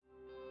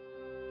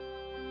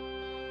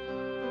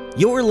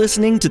You're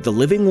listening to The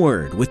Living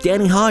Word with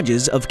Danny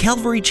Hodges of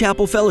Calvary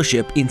Chapel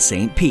Fellowship in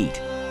St.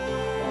 Pete.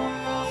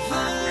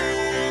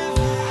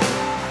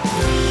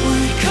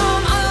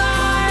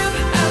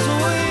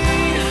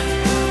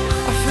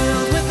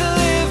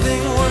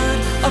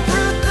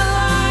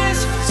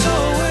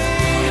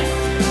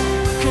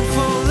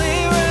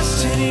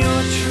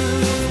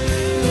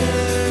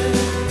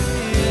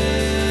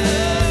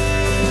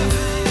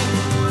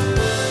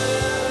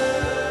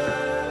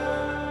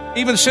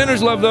 Even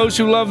sinners love those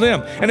who love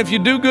them. And if you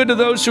do good to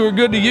those who are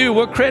good to you,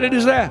 what credit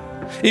is that?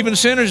 Even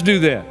sinners do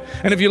that.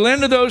 And if you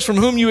lend to those from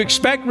whom you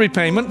expect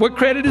repayment, what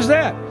credit is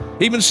that?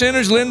 Even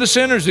sinners lend to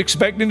sinners,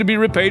 expecting to be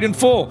repaid in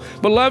full.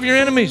 But love your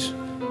enemies.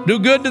 Do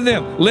good to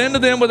them. Lend to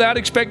them without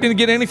expecting to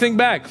get anything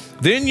back.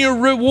 Then your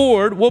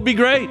reward will be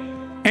great.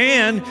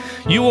 And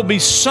you will be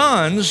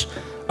sons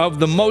of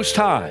the Most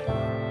High.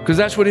 Because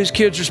that's what his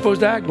kids are supposed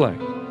to act like.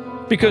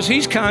 Because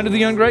he's kind to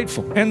the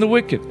ungrateful and the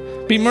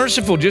wicked. Be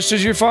merciful just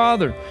as your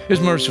Father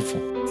is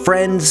merciful.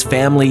 Friends,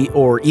 family,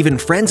 or even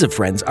friends of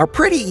friends are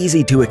pretty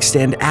easy to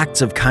extend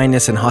acts of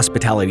kindness and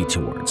hospitality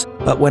towards.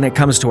 But when it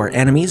comes to our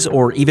enemies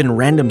or even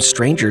random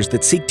strangers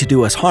that seek to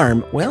do us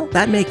harm, well,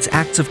 that makes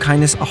acts of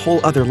kindness a whole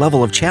other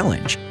level of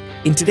challenge.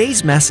 In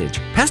today's message,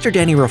 Pastor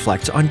Danny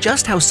reflects on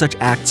just how such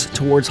acts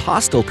towards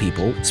hostile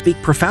people speak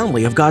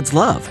profoundly of God's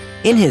love.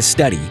 In his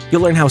study,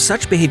 you'll learn how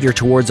such behavior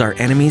towards our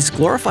enemies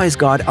glorifies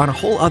God on a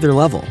whole other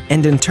level,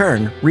 and in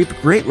turn, reap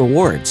great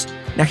rewards.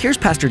 Now here's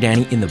Pastor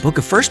Danny in the book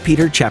of 1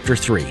 Peter chapter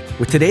 3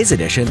 with today's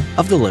edition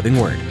of The Living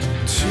Word.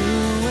 To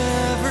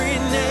every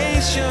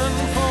nation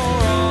for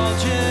all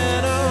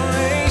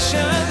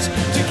generations,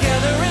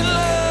 together in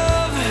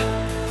love,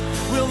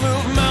 we'll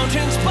move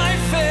mountains by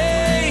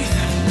faith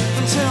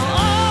until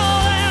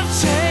all have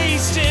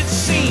tasted,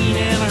 seen,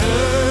 and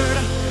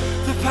heard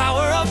the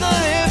power of the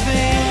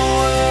living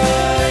word.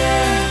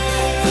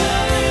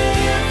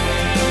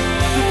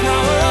 The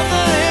power of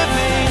the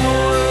living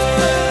word.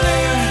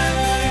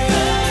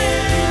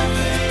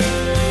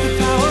 The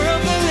power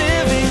of the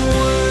living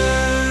word.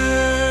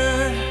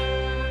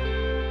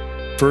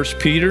 1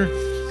 Peter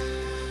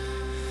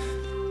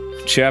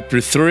chapter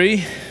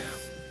 3.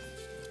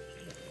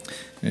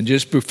 And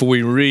just before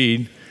we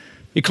read,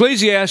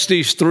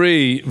 Ecclesiastes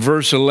 3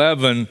 verse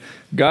 11,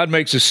 God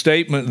makes a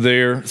statement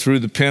there through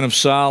the pen of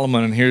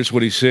Solomon, and here's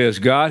what he says.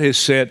 God has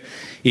set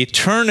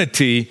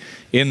eternity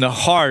in the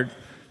heart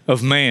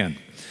of man.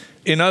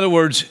 In other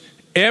words,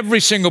 every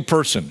single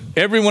person,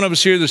 every one of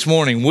us here this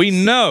morning, we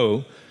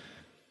know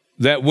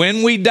that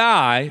when we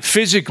die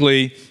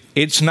physically,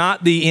 it's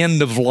not the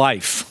end of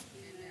life.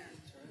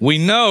 We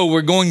know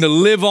we're going to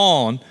live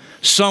on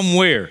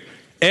somewhere.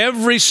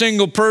 Every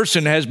single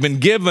person has been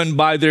given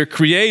by their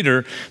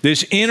Creator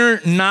this inner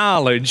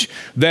knowledge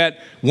that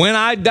when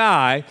I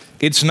die,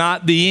 it's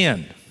not the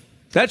end.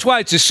 That's why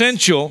it's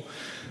essential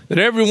that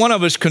every one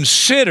of us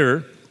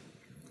consider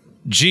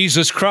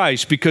Jesus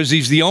Christ, because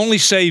he's the only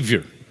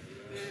Savior.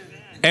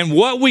 And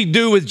what we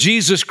do with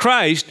Jesus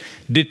Christ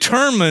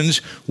determines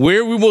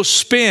where we will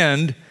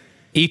spend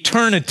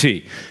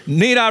eternity.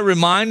 Need I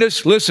remind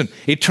us? Listen,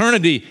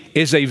 eternity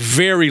is a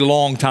very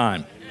long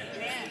time.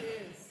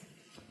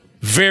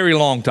 Very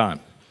long time.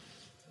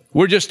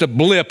 We're just a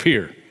blip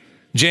here.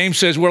 James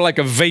says we're like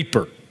a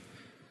vapor.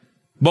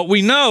 But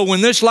we know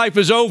when this life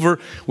is over,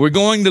 we're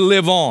going to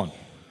live on.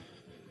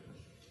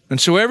 And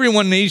so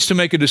everyone needs to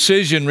make a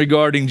decision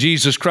regarding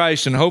Jesus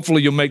Christ, and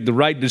hopefully you'll make the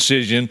right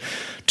decision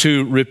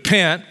to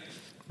repent,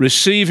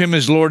 receive him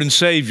as Lord and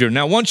Savior.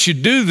 Now, once you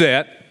do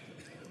that,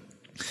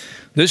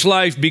 this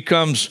life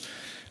becomes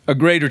a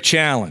greater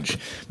challenge,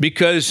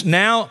 because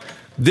now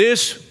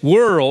this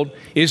world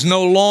is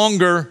no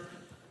longer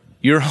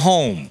your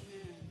home.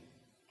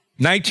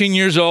 19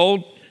 years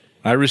old,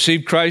 I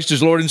received Christ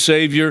as Lord and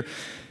Savior,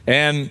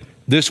 and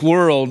this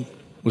world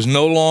was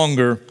no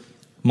longer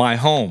my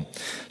home.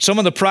 Some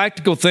of the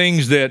practical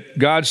things that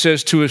God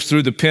says to us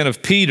through the pen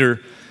of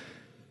Peter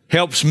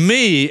helps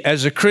me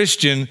as a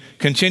Christian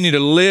continue to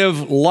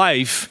live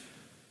life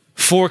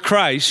for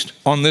Christ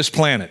on this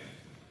planet,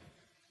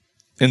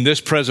 in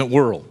this present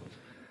world.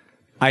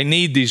 I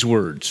need these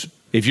words.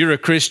 If you're a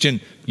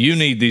Christian, you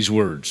need these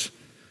words.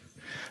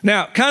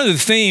 Now, kind of the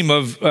theme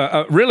of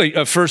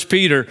 1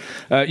 Peter,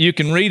 you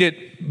can read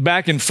it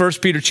back in 1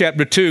 Peter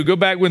chapter 2. Go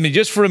back with me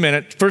just for a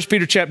minute. 1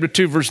 Peter chapter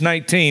 2, verse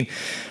 19.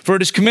 For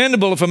it is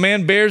commendable if a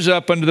man bears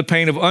up under the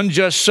pain of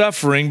unjust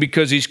suffering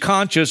because he's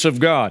conscious of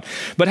God.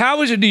 But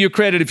how is it to your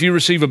credit if you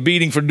receive a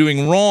beating for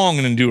doing wrong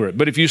and endure it?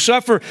 But if you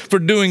suffer for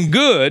doing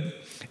good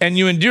and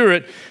you endure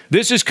it,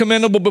 this is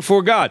commendable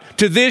before God.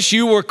 To this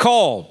you were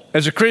called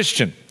as a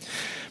Christian,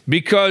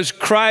 because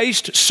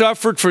Christ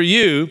suffered for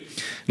you,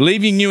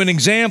 leaving you an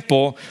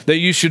example that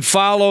you should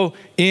follow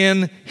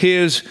in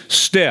his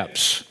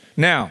steps.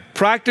 Now,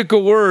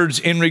 practical words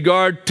in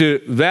regard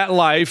to that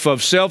life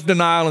of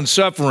self-denial and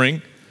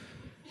suffering.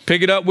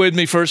 Pick it up with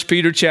me, 1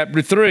 Peter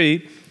chapter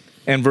 3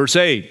 and verse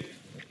 8.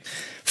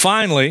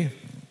 Finally,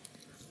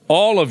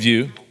 all of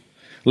you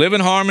live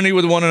in harmony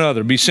with one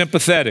another. Be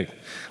sympathetic.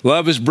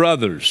 Love as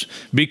brothers.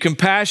 Be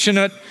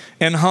compassionate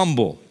and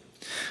humble.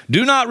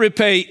 Do not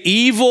repay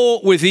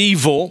evil with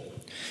evil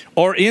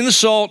or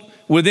insult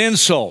with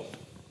insult.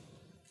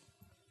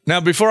 Now,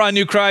 before I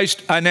knew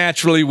Christ, I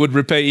naturally would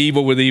repay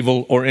evil with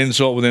evil or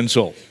insult with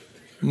insult,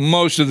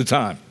 most of the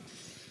time.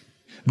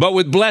 But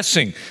with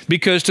blessing,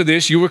 because to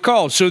this you were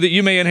called, so that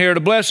you may inherit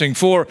a blessing.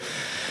 For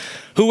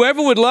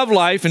whoever would love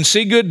life and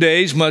see good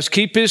days must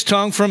keep his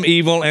tongue from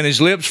evil and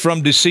his lips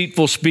from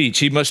deceitful speech.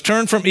 He must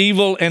turn from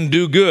evil and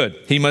do good.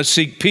 He must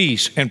seek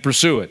peace and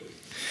pursue it.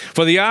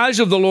 For the eyes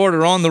of the Lord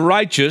are on the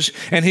righteous,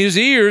 and his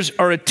ears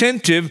are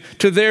attentive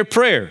to their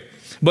prayer.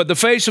 But the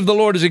face of the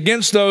Lord is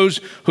against those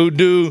who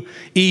do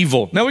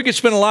evil. Now, we could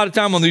spend a lot of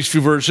time on these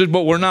few verses,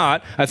 but we're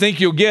not. I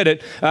think you'll get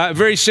it.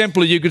 Very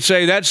simply, you could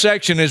say that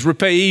section is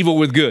repay evil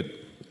with good.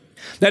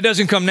 That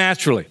doesn't come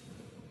naturally.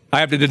 I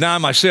have to deny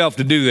myself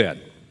to do that.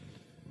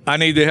 I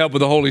need the help of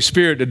the Holy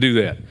Spirit to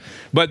do that.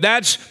 But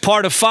that's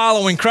part of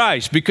following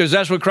Christ, because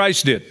that's what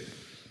Christ did.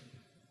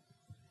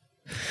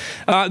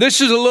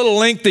 This is a little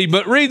lengthy,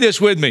 but read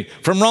this with me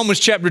from Romans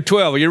chapter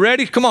 12. Are you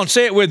ready? Come on,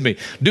 say it with me.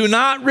 Do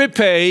not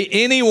repay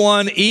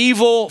anyone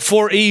evil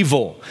for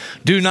evil.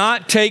 Do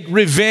not take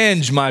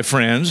revenge, my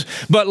friends,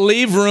 but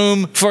leave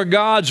room for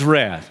God's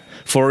wrath.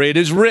 For it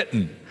is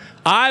written,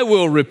 I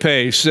will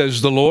repay,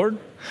 says the Lord.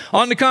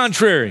 On the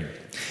contrary,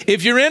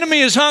 if your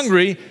enemy is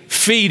hungry,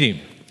 feed him.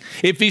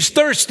 If he's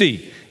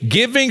thirsty,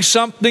 give him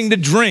something to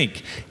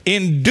drink.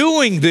 In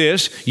doing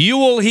this, you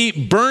will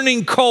heap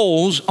burning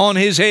coals on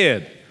his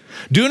head.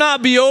 Do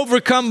not be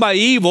overcome by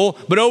evil,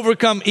 but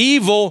overcome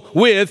evil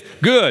with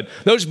good.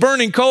 Those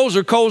burning coals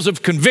are coals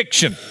of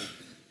conviction.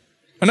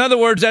 In other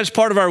words, that's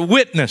part of our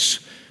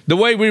witness, the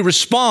way we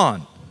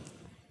respond.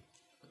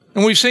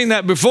 And we've seen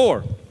that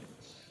before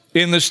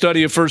in the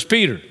study of 1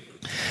 Peter.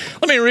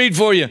 Let me read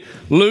for you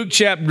Luke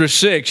chapter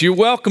 6. You're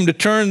welcome to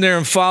turn there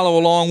and follow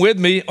along with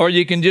me, or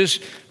you can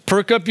just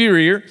perk up your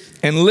ear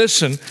and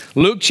listen.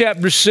 Luke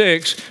chapter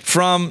 6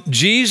 from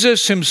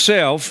Jesus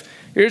himself.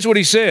 Here's what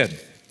he said.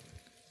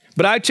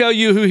 But I tell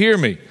you who hear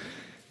me,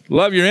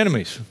 love your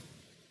enemies.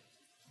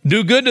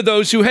 Do good to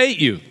those who hate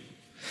you.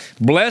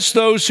 Bless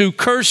those who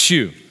curse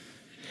you.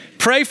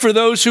 Pray for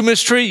those who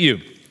mistreat you.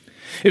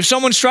 If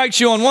someone strikes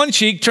you on one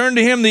cheek, turn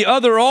to him the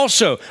other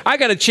also. I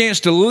got a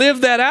chance to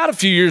live that out a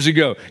few years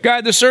ago. Guy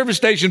at the service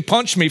station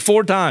punched me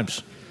 4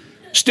 times.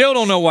 Still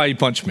don't know why he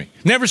punched me.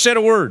 Never said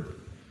a word.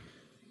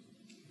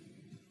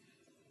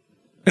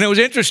 And it was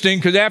interesting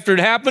because after it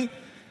happened,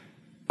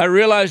 I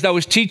realized I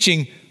was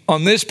teaching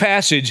on this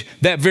passage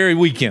that very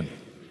weekend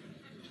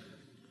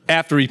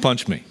after he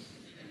punched me.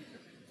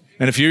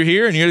 And if you're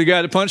here and you're the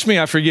guy that punched me,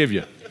 I forgive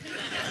you.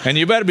 And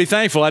you better be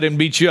thankful I didn't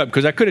beat you up,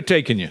 because I could have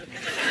taken you.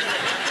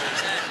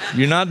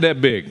 You're not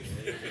that big.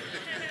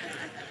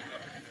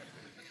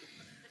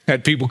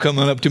 Had people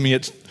coming up to me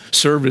at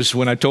service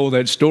when I told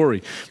that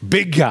story.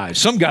 Big guys.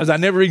 Some guys I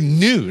never even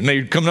knew. And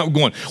they'd come up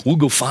going, we'll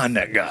go find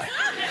that guy.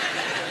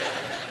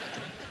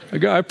 I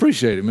go, I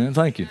appreciate it, man.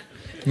 Thank you.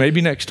 Maybe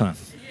next time.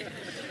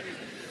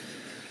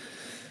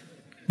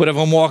 But if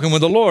I'm walking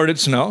with the Lord,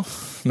 it's no,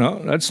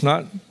 that's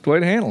not the way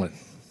to handle it.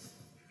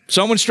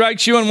 Someone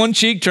strikes you on one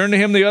cheek, turn to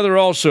him the other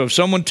also. If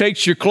someone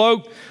takes your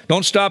cloak,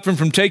 don't stop him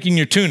from taking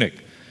your tunic.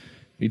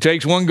 He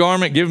takes one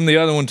garment, give him the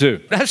other one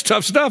too. That's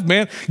tough stuff,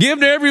 man. Give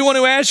to everyone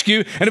who asks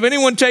you, and if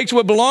anyone takes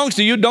what belongs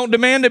to you, don't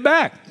demand it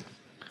back.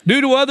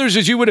 Do to others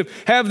as you would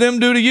have them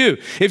do to you.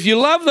 If you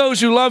love those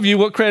who love you,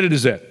 what credit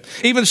is that?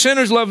 Even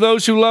sinners love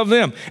those who love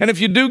them. And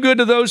if you do good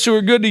to those who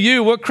are good to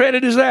you, what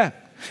credit is that?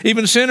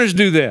 Even sinners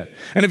do that.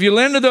 And if you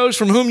lend to those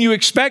from whom you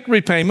expect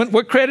repayment,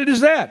 what credit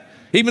is that?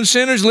 Even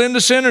sinners lend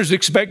to sinners,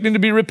 expecting to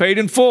be repaid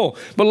in full.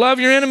 But love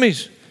your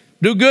enemies.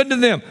 Do good to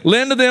them.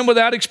 Lend to them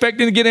without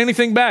expecting to get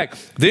anything back.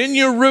 Then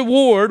your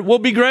reward will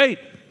be great.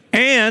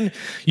 And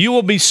you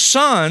will be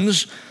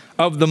sons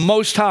of the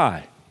Most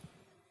High.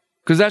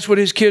 Because that's what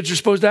his kids are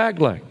supposed to act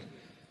like.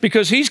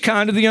 Because he's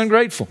kind to the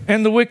ungrateful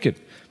and the wicked.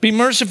 Be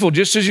merciful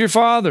just as your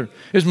Father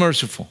is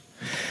merciful.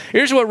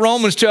 Here's what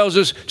Romans tells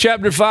us,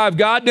 chapter 5.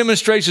 God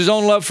demonstrates his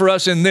own love for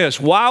us in this.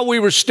 While we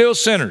were still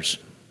sinners,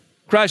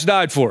 Christ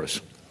died for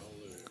us.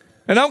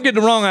 And don't get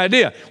the wrong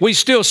idea. We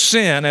still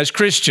sin as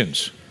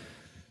Christians.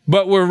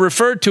 But we're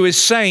referred to as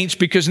saints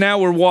because now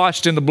we're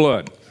washed in the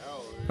blood.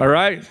 All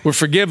right? We're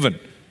forgiven,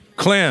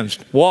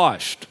 cleansed,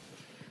 washed.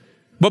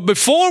 But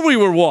before we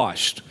were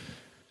washed,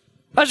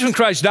 that's when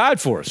Christ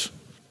died for us.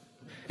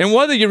 And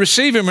whether you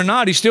receive him or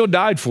not, he still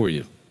died for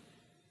you.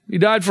 He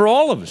died for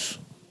all of us.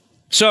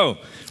 So,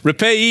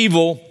 repay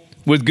evil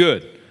with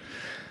good.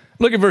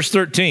 Look at verse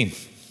 13,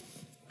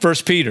 1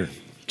 Peter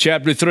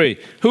chapter 3.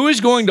 Who is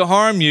going to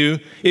harm you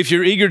if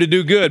you're eager to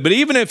do good? But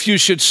even if you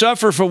should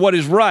suffer for what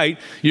is right,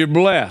 you're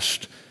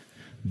blessed.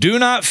 Do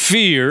not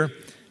fear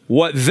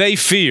what they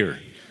fear.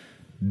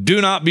 Do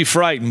not be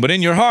frightened, but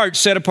in your heart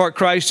set apart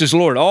Christ as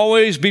Lord.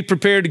 Always be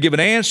prepared to give an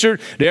answer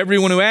to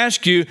everyone who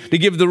asks you, to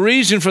give the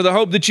reason for the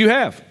hope that you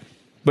have.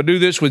 But do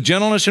this with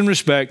gentleness and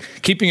respect,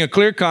 keeping a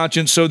clear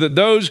conscience, so that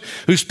those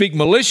who speak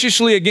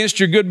maliciously against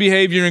your good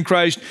behavior in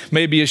Christ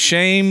may be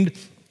ashamed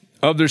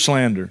of their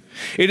slander.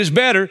 It is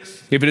better,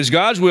 if it is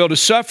God's will, to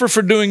suffer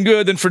for doing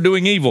good than for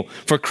doing evil.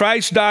 For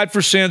Christ died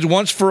for sins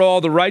once for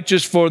all, the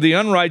righteous for the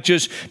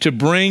unrighteous, to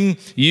bring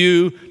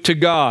you to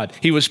God.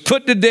 He was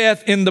put to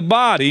death in the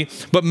body,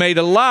 but made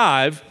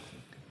alive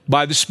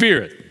by the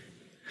Spirit.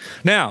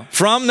 Now,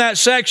 from that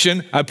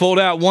section, I pulled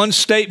out one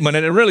statement,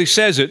 and it really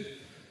says it.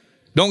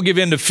 Don't give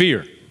in to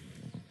fear.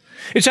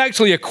 It's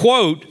actually a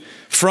quote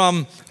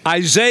from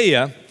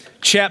Isaiah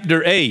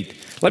chapter 8.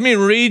 Let me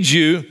read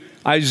you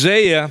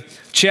Isaiah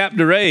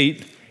chapter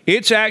 8.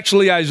 It's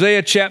actually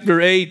Isaiah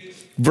chapter 8,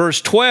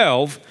 verse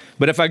 12.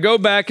 But if I go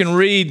back and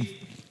read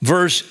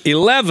verse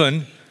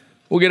 11,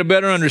 we'll get a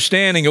better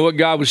understanding of what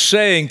God was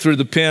saying through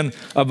the pen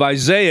of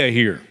Isaiah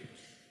here.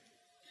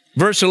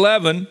 Verse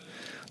 11,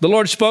 the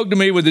Lord spoke to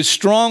me with his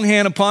strong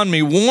hand upon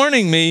me,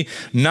 warning me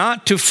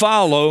not to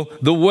follow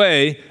the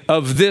way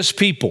of this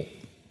people.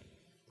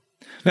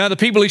 Now, the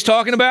people he's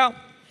talking about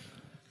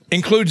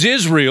includes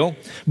Israel,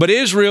 but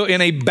Israel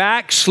in a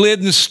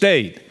backslidden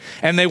state.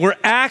 And they were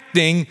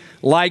acting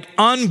like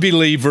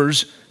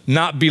unbelievers,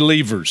 not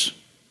believers.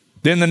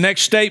 Then the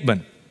next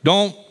statement,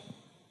 don't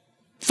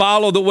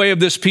follow the way of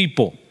this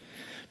people.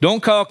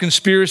 Don't call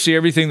conspiracy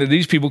everything that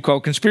these people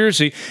call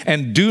conspiracy,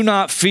 and do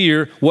not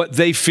fear what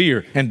they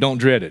fear, and don't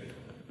dread it.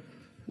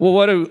 Well,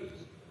 what do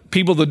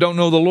people that don't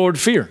know the Lord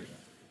fear?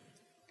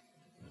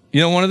 You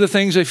know one of the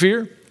things they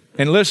fear?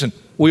 And listen,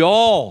 we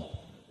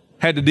all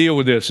had to deal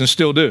with this and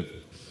still do.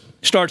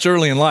 It starts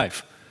early in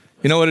life.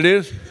 You know what it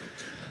is?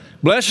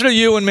 Blessed are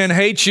you when men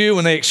hate you,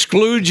 when they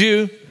exclude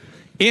you,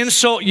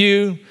 insult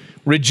you,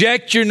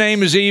 reject your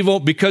name as evil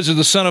because of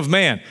the Son of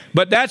Man.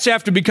 But that's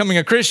after becoming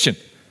a Christian.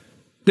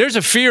 There's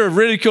a fear of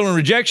ridicule and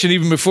rejection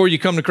even before you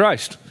come to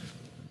Christ.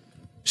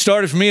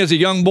 Started for me as a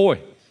young boy.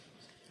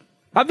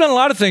 I've done a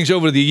lot of things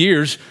over the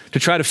years to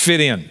try to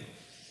fit in.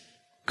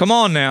 Come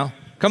on now.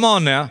 Come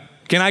on now.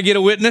 Can I get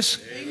a witness?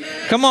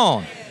 Amen. Come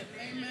on.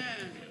 Amen.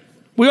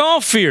 We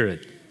all fear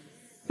it.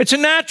 It's a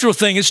natural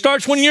thing. It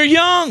starts when you're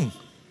young.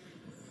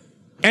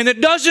 And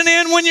it doesn't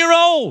end when you're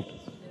old.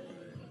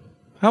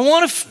 I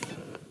want to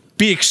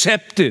be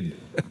accepted.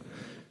 I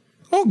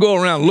don't go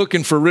around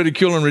looking for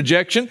ridicule and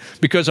rejection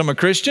because I'm a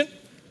Christian.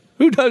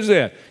 Who does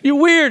that? You're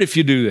weird if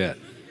you do that.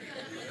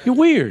 You're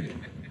weird.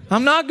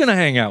 I'm not going to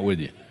hang out with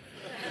you.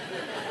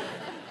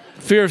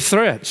 Fear of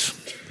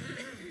threats.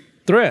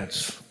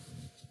 Threats.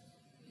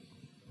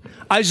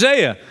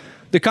 Isaiah,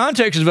 the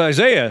context of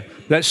Isaiah,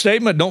 that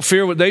statement, don't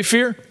fear what they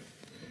fear.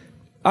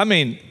 I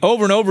mean,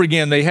 over and over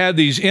again, they had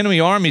these enemy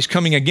armies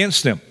coming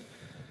against them.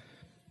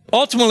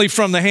 Ultimately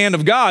from the hand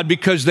of God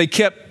because they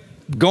kept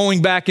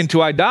going back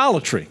into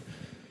idolatry.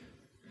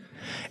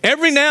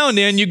 Every now and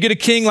then you get a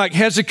king like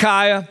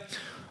Hezekiah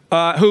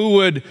who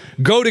would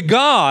go to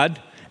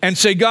God and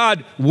say,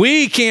 God,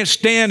 we can't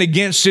stand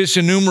against this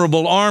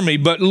innumerable army,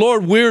 but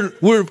Lord,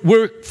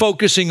 we're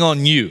focusing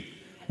on you.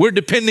 We're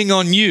depending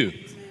on you.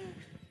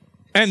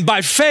 And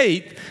by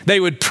faith, they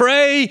would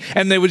pray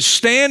and they would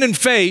stand in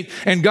faith.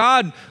 And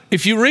God,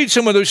 if you read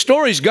some of those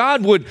stories,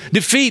 God would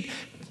defeat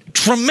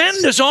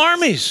tremendous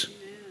armies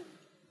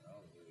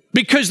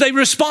because they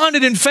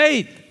responded in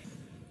faith.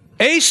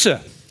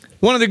 Asa,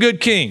 one of the good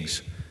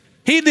kings,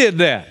 he did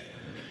that.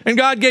 And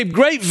God gave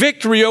great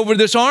victory over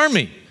this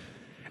army.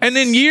 And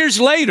then years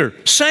later,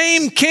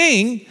 same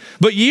king,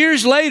 but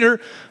years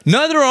later,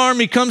 another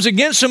army comes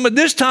against him, but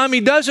this time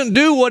he doesn't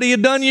do what he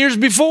had done years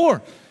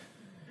before.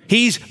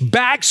 He's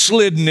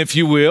backslidden, if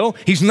you will.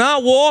 He's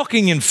not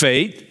walking in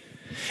faith.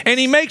 And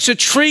he makes a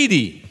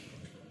treaty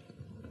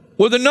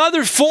with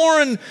another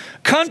foreign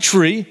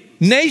country,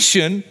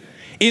 nation,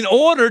 in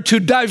order to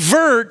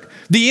divert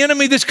the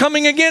enemy that's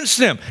coming against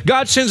them.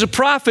 God sends a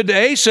prophet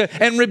to Asa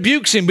and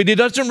rebukes him, but he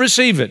doesn't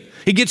receive it.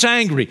 He gets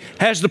angry,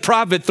 has the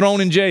prophet thrown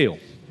in jail.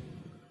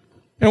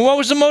 And what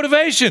was the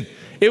motivation?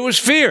 It was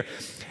fear.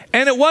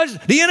 And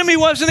the enemy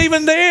wasn't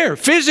even there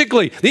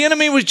physically. The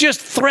enemy was just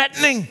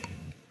threatening.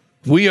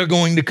 We are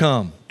going to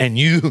come, and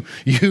you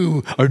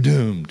are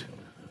doomed.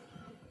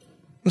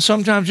 And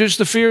sometimes just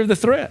the fear of the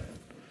threat.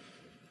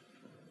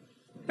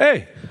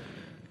 Hey,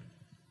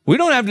 we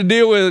don't have to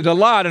deal with it a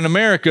lot in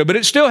America, but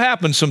it still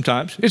happens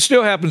sometimes. It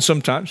still happens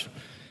sometimes.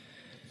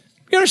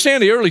 You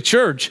understand the early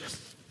church,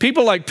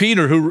 people like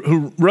Peter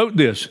who wrote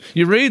this.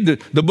 You read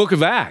the book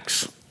of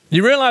Acts.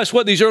 You realize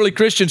what these early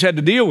Christians had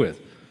to deal with.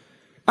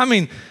 I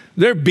mean,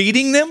 they're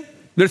beating them.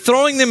 They're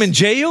throwing them in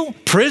jail,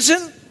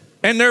 prison.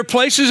 And there are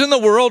places in the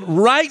world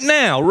right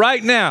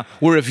now,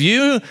 where if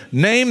you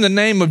name the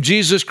name of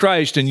Jesus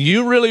Christ and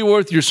you're really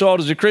worth your salt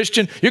as a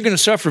Christian, you're going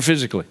to suffer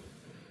physically.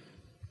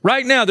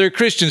 Right now, there are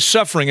Christians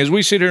suffering as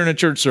we sit here in a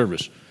church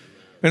service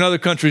in other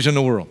countries in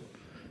the world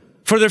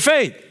for their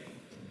faith.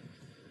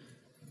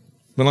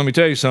 But let me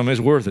tell you something,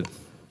 it's worth it.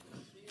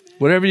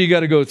 Whatever you got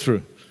to go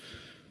through.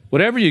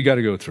 Whatever you got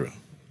to go through.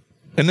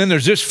 And then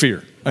there's this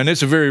fear, and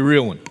it's a very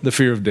real one, the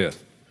fear of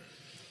death.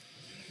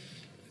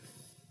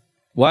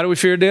 Why do we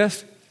fear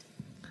death?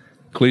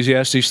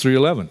 Ecclesiastes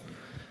 3:11.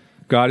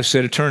 God has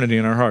set eternity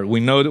in our heart. We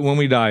know that when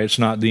we die, it's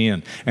not the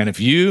end. And if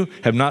you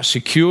have not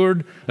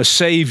secured a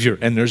Savior,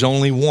 and there's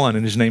only one,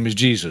 and His name is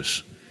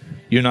Jesus,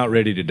 you're not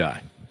ready to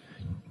die.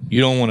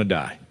 You don't want to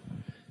die.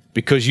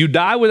 Because you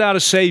die without a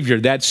Savior,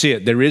 that's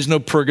it. There is no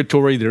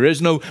purgatory. There is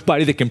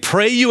nobody that can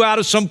pray you out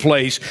of some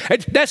place.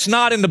 That's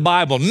not in the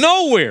Bible.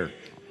 Nowhere.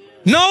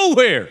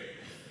 Nowhere.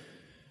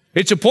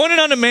 It's appointed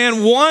unto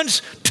man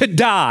once to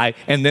die,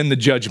 and then the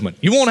judgment.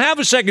 You won't have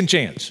a second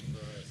chance.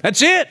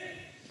 That's it.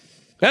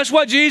 That's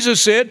what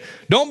Jesus said.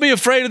 Don't be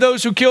afraid of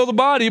those who kill the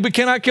body, but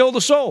cannot kill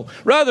the soul.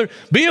 Rather,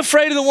 be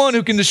afraid of the one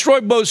who can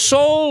destroy both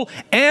soul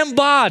and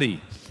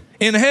body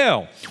in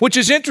hell, which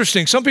is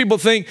interesting. Some people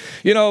think,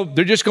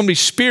 they're just going to be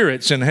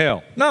spirits in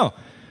hell. No,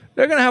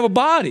 they're going to have a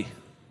body.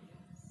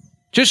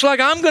 Just like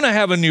I'm going to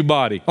have a new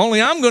body,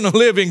 only I'm going to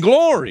live in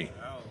glory.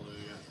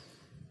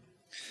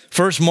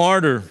 First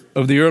martyr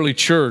of the early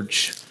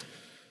church,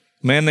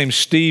 a man named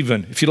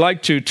Stephen. If you'd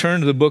like to, turn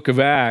to the book of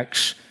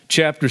Acts,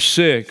 chapter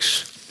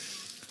 6.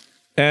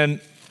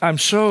 And I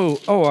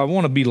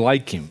want to be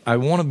like him. I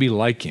want to be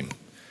like him.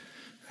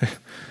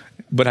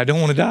 But I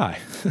don't want to die.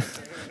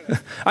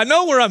 I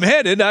know where I'm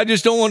headed. I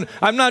just don't want,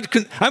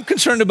 I'm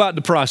concerned about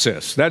the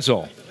process. That's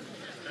all.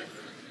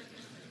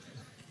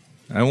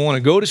 I want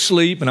to go to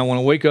sleep and I want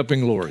to wake up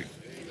in glory.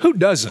 Who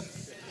doesn't?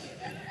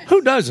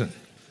 Who doesn't?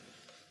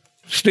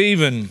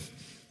 Stephen,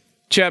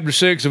 chapter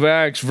 6 of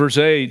Acts, verse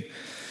 8.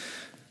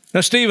 Now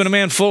Stephen, a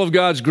man full of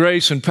God's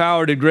grace and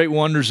power, did great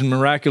wonders and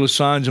miraculous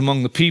signs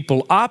among the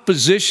people.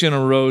 Opposition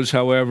arose,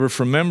 however,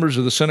 from members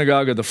of the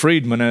synagogue of the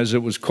freedmen, as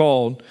it was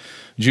called,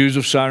 Jews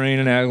of Cyrene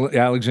and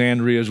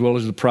Alexandria, as well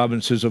as the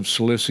provinces of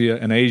Cilicia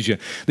and Asia.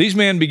 These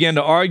men began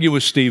to argue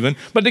with Stephen,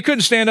 but they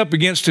couldn't stand up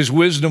against his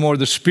wisdom or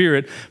the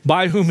Spirit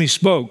by whom he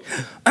spoke.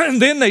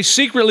 And then they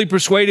secretly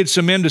persuaded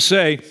some men to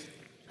say,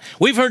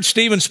 "We've heard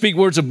Stephen speak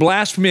words of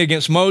blasphemy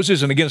against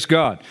Moses and against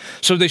God."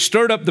 So they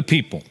stirred up the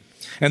people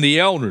and the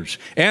elders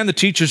and the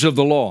teachers of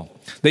the law.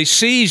 They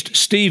seized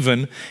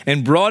Stephen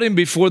and brought him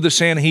before the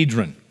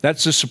Sanhedrin.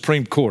 That's the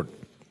Supreme Court.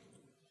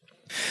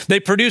 They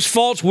produced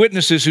false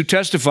witnesses who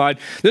testified,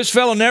 "This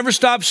fellow never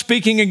stopped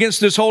speaking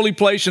against this holy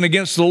place and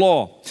against the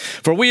law.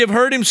 For we have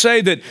heard him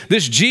say that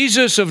this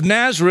Jesus of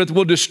Nazareth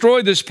will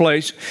destroy this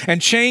place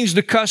and change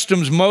the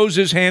customs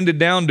Moses handed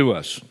down to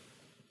us."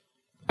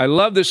 I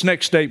love this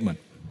next statement.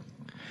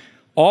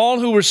 All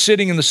who were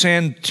sitting in the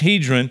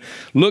Sanhedrin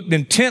looked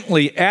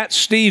intently at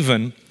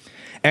Stephen,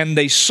 and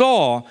they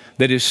saw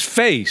that his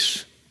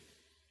face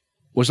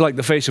was like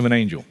the face of an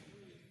angel.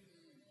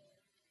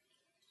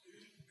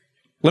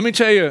 Let me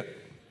tell you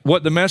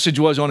what the message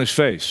was on his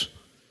face.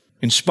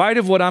 In spite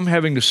of what I'm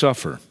having to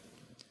suffer,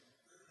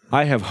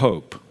 I have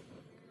hope.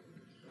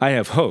 I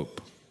have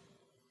hope.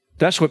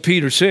 That's what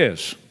Peter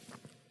says.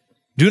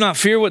 Do not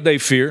fear what they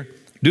fear.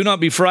 Do not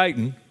be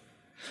frightened.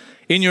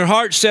 In your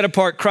heart set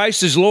apart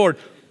Christ as Lord,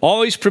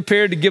 always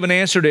prepared to give an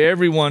answer to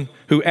everyone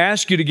who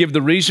asks you to give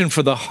the reason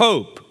for the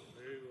hope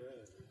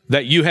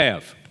that you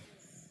have.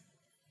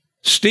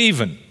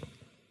 Stephen,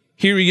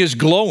 here he is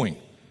glowing,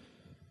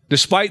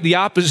 despite the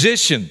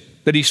opposition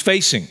that he's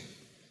facing.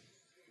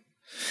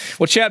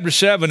 Well, chapter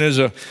 7 is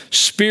a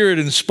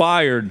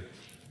Spirit-inspired,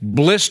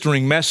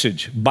 blistering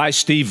message by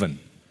Stephen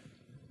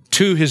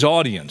to his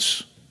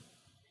audience.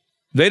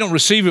 They don't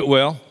receive it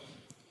well.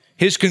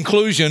 His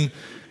conclusion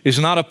is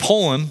not a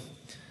poem.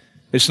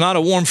 It's not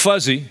a warm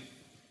fuzzy.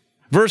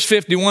 Verse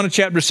 51 of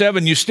chapter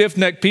 7, "You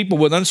stiff-necked people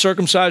with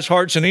uncircumcised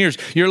hearts and ears,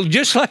 you're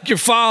just like your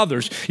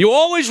fathers. You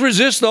always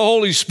resist the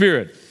Holy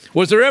Spirit.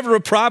 Was there ever a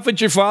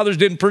prophet your fathers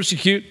didn't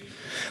persecute?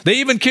 They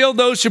even killed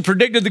those who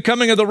predicted the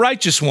coming of the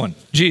righteous one,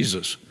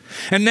 Jesus.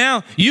 And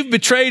now you've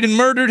betrayed and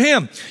murdered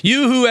him.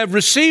 You who have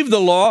received the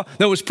law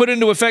that was put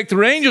into effect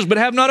through angels, but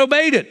have not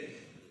obeyed it."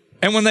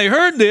 And when they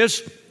heard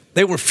this,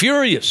 they were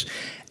furious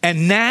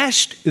and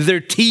gnashed their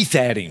teeth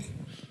at him.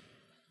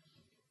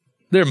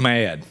 They're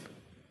mad.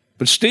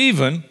 But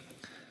Stephen,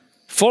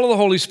 full of the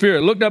Holy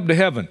Spirit, looked up to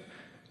heaven,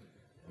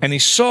 and he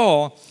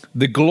saw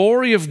the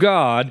glory of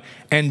God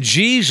and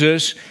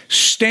Jesus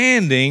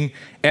standing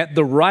at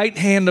the right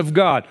hand of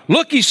God.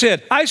 "Look," he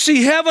said, "I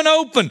see heaven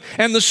open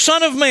and the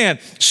Son of Man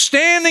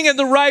standing at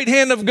the right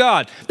hand of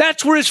God."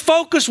 That's where his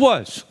focus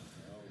was.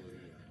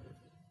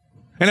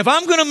 And if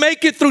I'm going to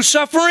make it through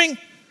suffering,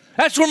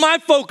 that's where my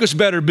focus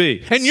better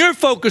be, and your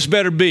focus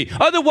better be.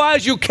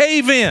 Otherwise, you'll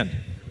cave in.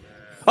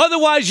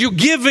 Otherwise, you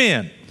give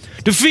in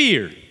to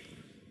fear.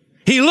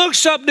 He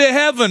looks up to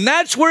heaven.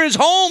 That's where his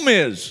home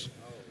is.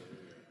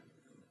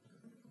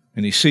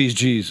 And he sees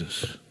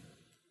Jesus.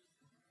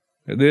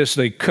 At this,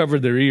 they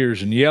covered their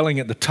ears, and yelling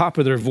at the top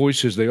of their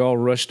voices, they all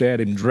rushed at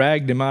him,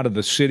 dragged him out of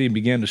the city, and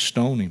began to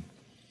stone him.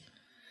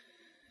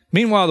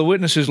 Meanwhile, the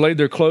witnesses laid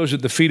their clothes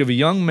at the feet of a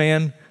young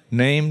man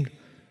named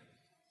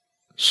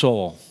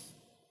Saul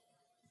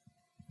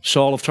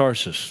of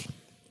Tarsus.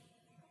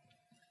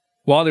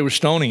 While they were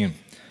stoning him,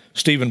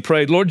 Stephen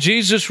prayed, "Lord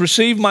Jesus,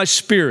 receive my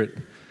spirit.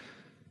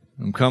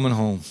 I'm coming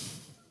home."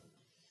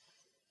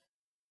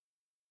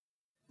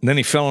 And then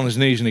he fell on his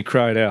knees and he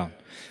cried out,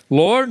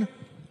 "Lord,"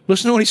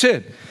 listen to what he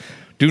said,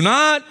 Do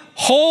not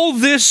hold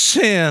this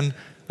sin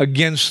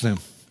against them.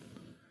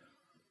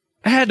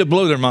 It had to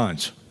blow their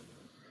minds.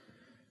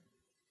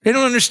 They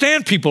don't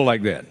understand people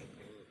like that.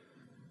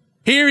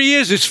 Here he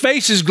is, his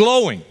face is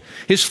glowing.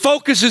 His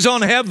focus is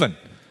on heaven.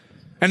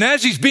 And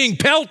as he's being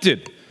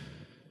pelted,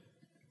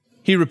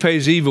 he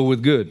repays evil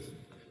with good.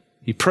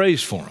 He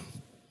prays for him.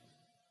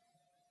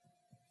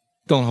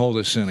 Don't hold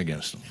this sin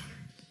against them.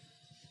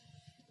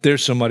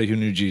 There's somebody who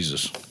knew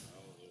Jesus.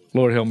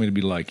 Lord, help me to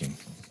be like him.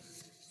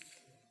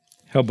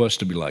 Help us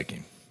to be like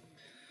him.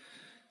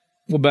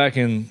 Well, back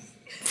in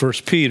 1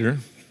 Peter,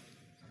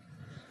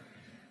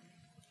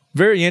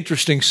 very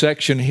interesting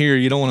section here.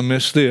 You don't want to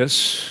miss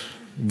this.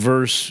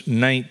 Verse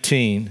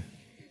 19.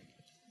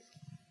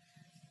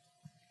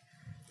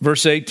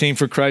 Verse 18,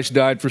 for Christ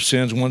died for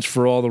sins once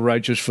for all, the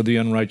righteous for the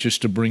unrighteous,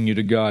 to bring you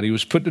to God. He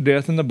was put to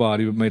death in the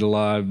body, but made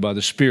alive by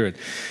the Spirit,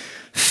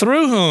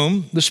 through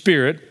whom, the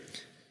Spirit,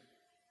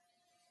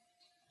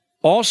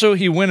 also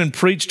he went and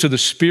preached to the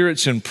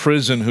spirits in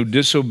prison who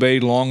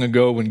disobeyed long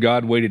ago when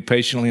God waited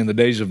patiently in the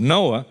days of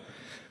Noah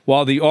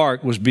while the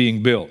ark was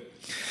being built.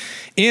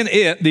 In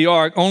it, the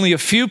ark, only a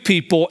few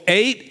people,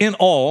 8 in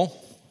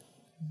all,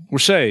 were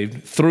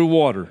saved through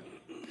water.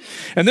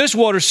 And this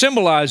water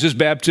symbolizes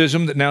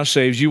baptism that now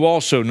saves you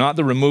also, not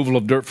the removal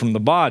of dirt from the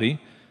body,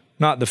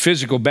 not the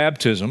physical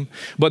baptism,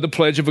 but the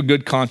pledge of a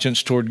good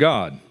conscience toward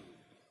God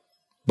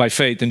by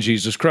faith in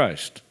Jesus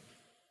Christ.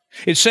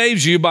 It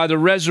saves you by the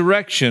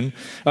resurrection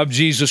of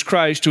Jesus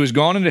Christ, who has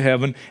gone into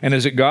heaven and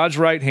is at God's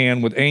right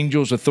hand with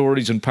angels,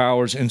 authorities, and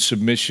powers in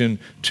submission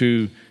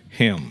to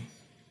him.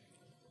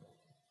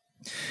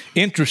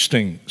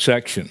 Interesting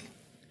section,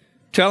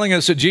 telling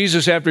us that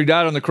Jesus, after he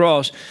died on the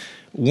cross,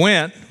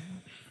 went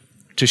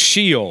to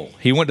Sheol.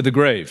 He went to the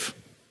grave.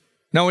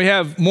 Now, we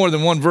have more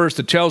than one verse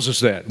that tells us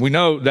that. We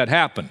know that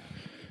happened.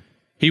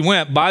 He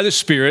went by the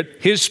Spirit,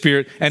 his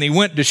Spirit, and he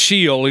went to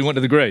Sheol. He went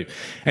to the grave.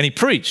 And he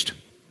preached.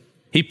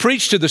 He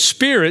preached to the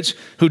spirits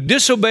who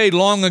disobeyed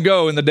long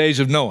ago in the days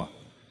of Noah.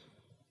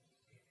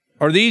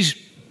 Are these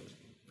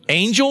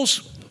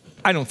angels?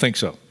 I don't think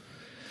so.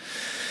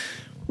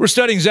 We're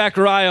studying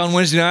Zechariah on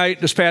Wednesday night.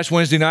 This past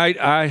Wednesday night,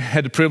 I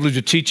had the privilege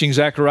of teaching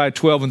Zechariah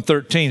 12 and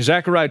 13.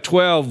 Zechariah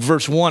 12,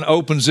 verse 1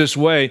 opens this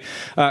way.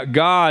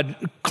 God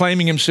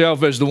claiming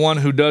himself as the one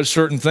who does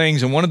certain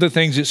things. And one of the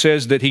things it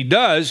says that he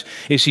does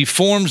is he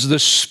forms the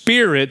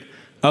spirit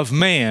of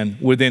man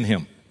within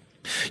him.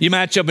 You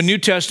match up a New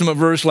Testament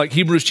verse like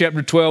Hebrews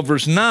chapter 12,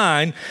 verse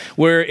 9,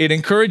 where it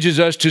encourages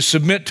us to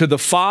submit to the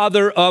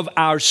Father of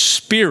our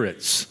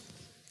spirits.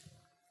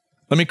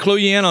 Let me clue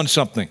you in on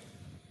something.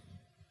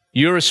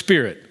 You're a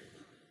spirit.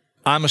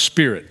 I'm a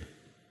spirit.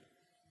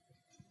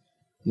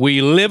 We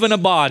live in a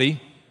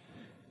body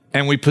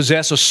and we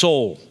possess a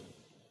soul.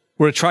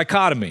 We're a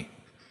trichotomy.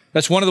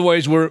 That's one of the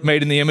ways we're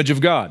made in the image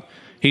of God.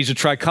 He's a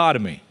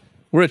trichotomy.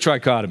 We're a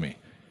trichotomy.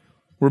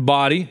 We're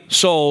body,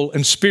 soul,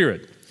 and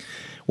spirit.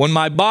 When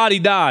my body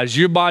dies,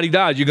 your body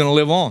dies, you're going to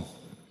live on.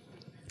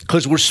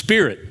 Because we're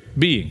spirit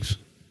beings.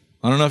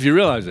 I don't know if you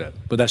realize that,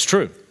 but that's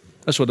true.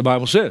 That's what the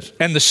Bible says.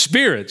 And the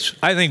spirits,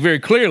 I think very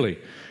clearly,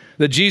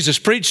 that Jesus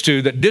preached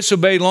to that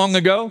disobeyed long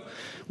ago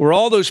were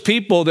all those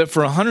people that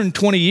for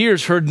 120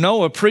 years heard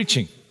Noah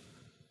preaching.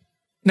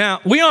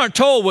 Now, we aren't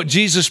told what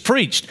Jesus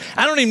preached.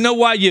 I don't even know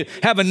why you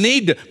have a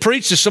need to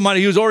preach to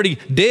somebody who's already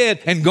dead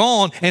and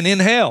gone and in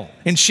hell,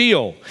 in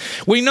Sheol.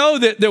 We know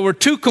that there were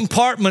 2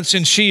 compartments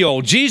in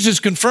Sheol. Jesus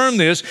confirmed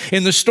this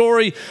in the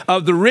story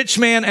of the rich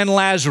man and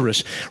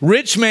Lazarus.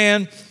 Rich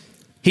man,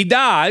 he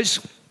dies,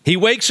 he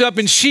wakes up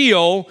in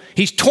Sheol,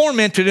 he's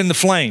tormented in the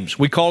flames.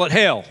 We call it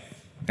hell.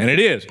 And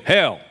it is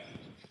hell.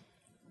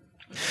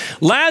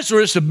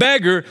 Lazarus, a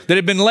beggar that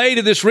had been laid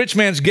at this rich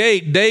man's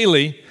gate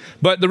daily,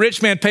 but the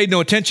rich man paid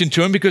no attention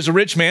to him because the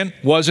rich man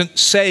wasn't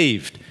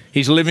saved.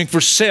 He's living for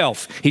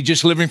self. He's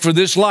just living for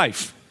this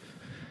life.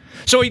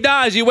 So he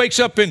dies. He wakes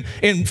up in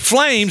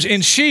flames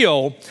in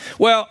Sheol.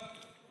 Well,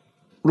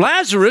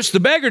 Lazarus, the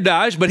beggar,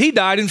 dies, but he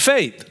died in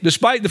faith,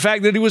 despite the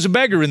fact that he was a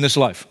beggar in this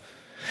life.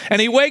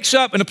 And he wakes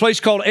up in a place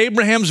called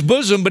Abraham's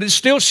bosom, but it's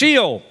still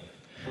Sheol.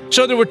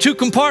 So there were 2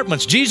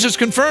 compartments. Jesus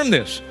confirmed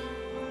this.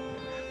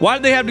 Why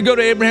did they have to go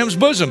to Abraham's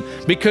bosom?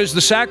 Because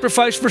the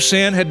sacrifice for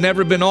sin had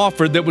never been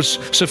offered that was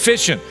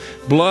sufficient.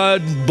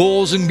 Blood,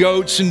 bulls and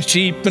goats and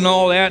sheep and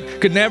all that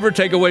could never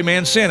take away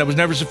man's sin. It was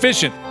never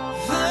sufficient.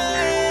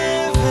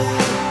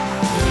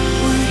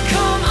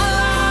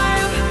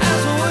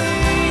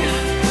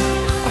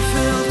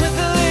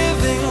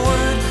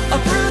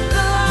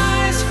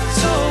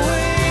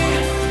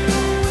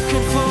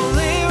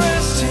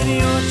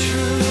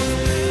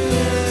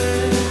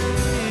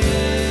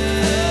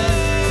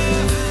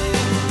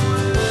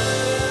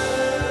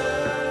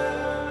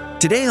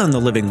 Today on The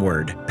Living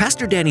Word,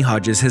 Pastor Danny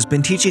Hodges has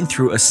been teaching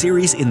through a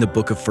series in the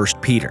book of 1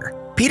 Peter.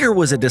 Peter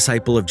was a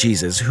disciple of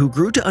Jesus who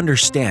grew to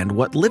understand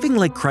what living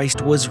like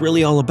Christ was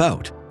really all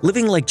about.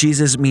 Living like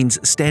Jesus means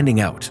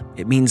standing out.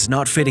 It means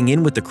not fitting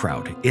in with the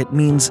crowd. It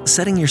means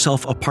setting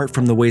yourself apart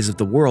from the ways of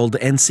the world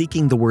and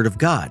seeking the Word of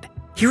God.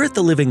 Here at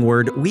the Living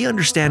Word, we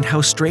understand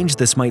how strange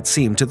this might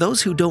seem to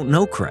those who don't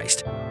know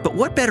Christ. But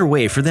what better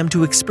way for them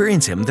to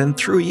experience Him than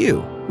through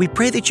you? We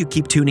pray that you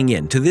keep tuning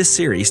in to this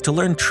series to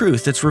learn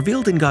truth that's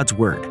revealed in God's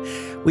Word.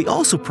 We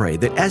also pray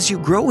that as you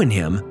grow in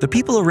Him, the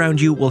people around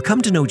you will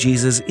come to know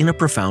Jesus in a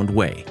profound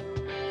way.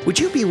 Would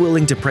you be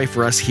willing to pray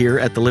for us here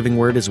at the Living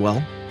Word as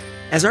well?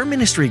 As our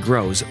ministry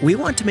grows, we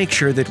want to make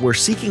sure that we're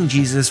seeking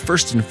Jesus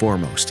first and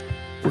foremost.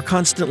 We're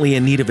constantly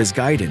in need of His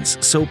guidance,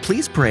 so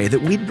please pray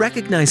that we'd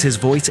recognize His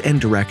voice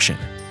and direction.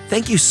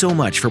 Thank you so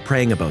much for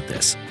praying about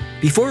this.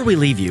 Before we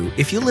leave you,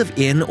 if you live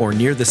in or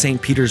near the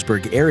St.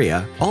 Petersburg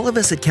area, all of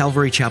us at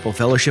Calvary Chapel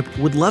Fellowship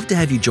would love to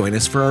have you join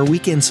us for our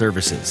weekend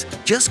services.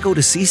 Just go to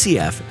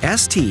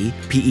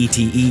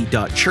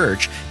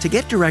ccfstpete.church to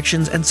get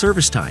directions and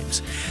service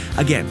times.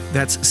 Again,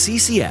 that's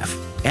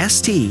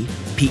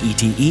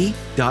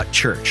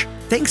ccfstpete.church.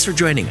 Thanks for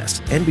joining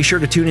us, and be sure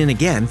to tune in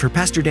again for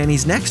Pastor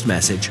Danny's next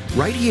message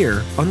right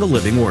here on The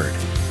Living Word.